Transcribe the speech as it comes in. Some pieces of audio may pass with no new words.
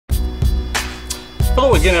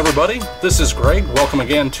Hello again, everybody. This is Greg. Welcome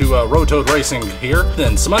again to RoadToad Racing here.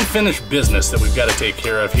 Then some unfinished business that we've got to take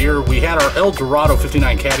care of here. We had our El Dorado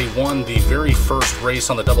 59 Cady won the very first race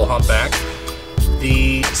on the Double Humback.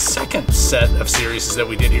 The second set of series that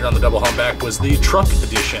we did here on the Double Humback was the truck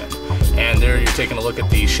edition. And there you're taking a look at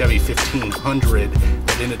the Chevy 1500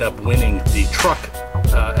 that ended up winning the truck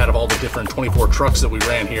out of all the different 24 trucks that we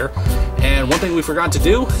ran here. And one thing we forgot to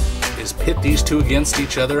do is pit these two against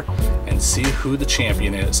each other and see who the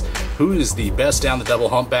champion is. Who is the best down the Double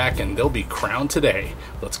Humback, and they'll be crowned today.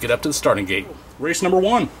 Let's get up to the starting gate. Race number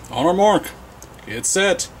one, on our mark, get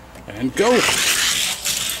set, and go!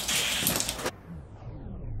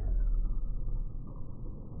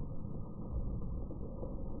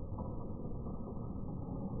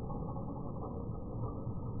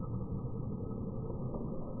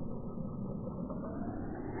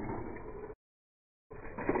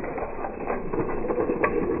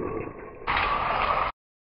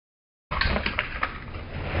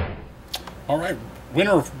 Alright,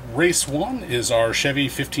 winner of race one is our Chevy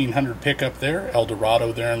 1500 pickup there. El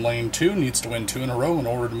Dorado there in lane 2. Needs to win 2 in a row in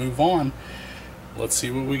order to move on. Let's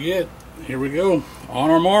see what we get. Here we go. On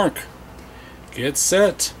our mark. Get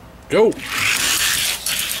set. Go.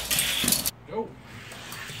 Go.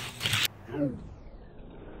 Go.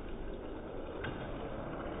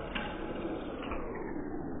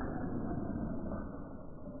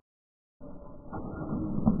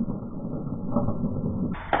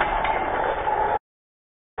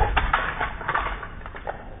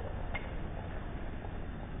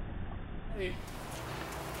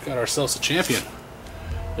 Got ourselves a champion.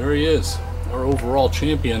 There he is, our overall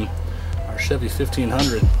champion, our Chevy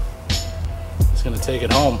 1500. He's going to take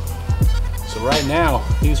it home. So right now,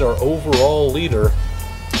 he's our overall leader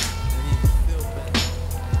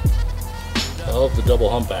of the Double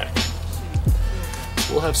Humback.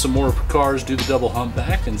 We'll have some more cars do the Double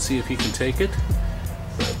Humback and see if he can take it.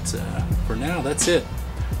 But for now, that's it.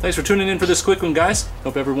 Thanks for tuning in for this quick one, guys.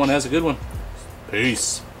 Hope everyone has a good one.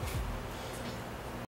 Peace.